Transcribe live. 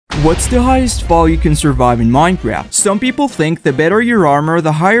What's the highest fall you can survive in Minecraft? Some people think the better your armor,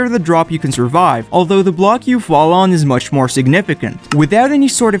 the higher the drop you can survive, although the block you fall on is much more significant. Without any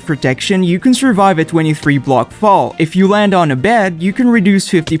sort of protection, you can survive a 23 block fall. If you land on a bed, you can reduce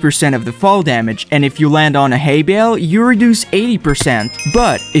 50% of the fall damage, and if you land on a hay bale, you reduce 80%.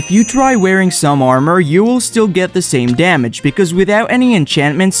 But if you try wearing some armor, you will still get the same damage, because without any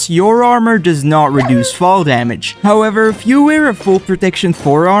enchantments, your armor does not reduce fall damage. However, if you wear a full protection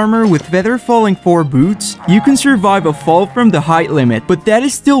 4 armor with feather falling 4 boots, you can survive a fall from the height limit, but that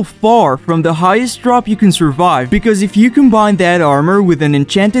is still far from the highest drop you can survive, because if you combine that armor with an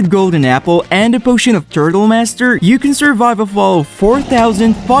enchanted golden apple and a potion of Turtle Master, you can survive a fall of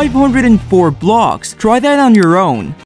 4,504 blocks. Try that on your own.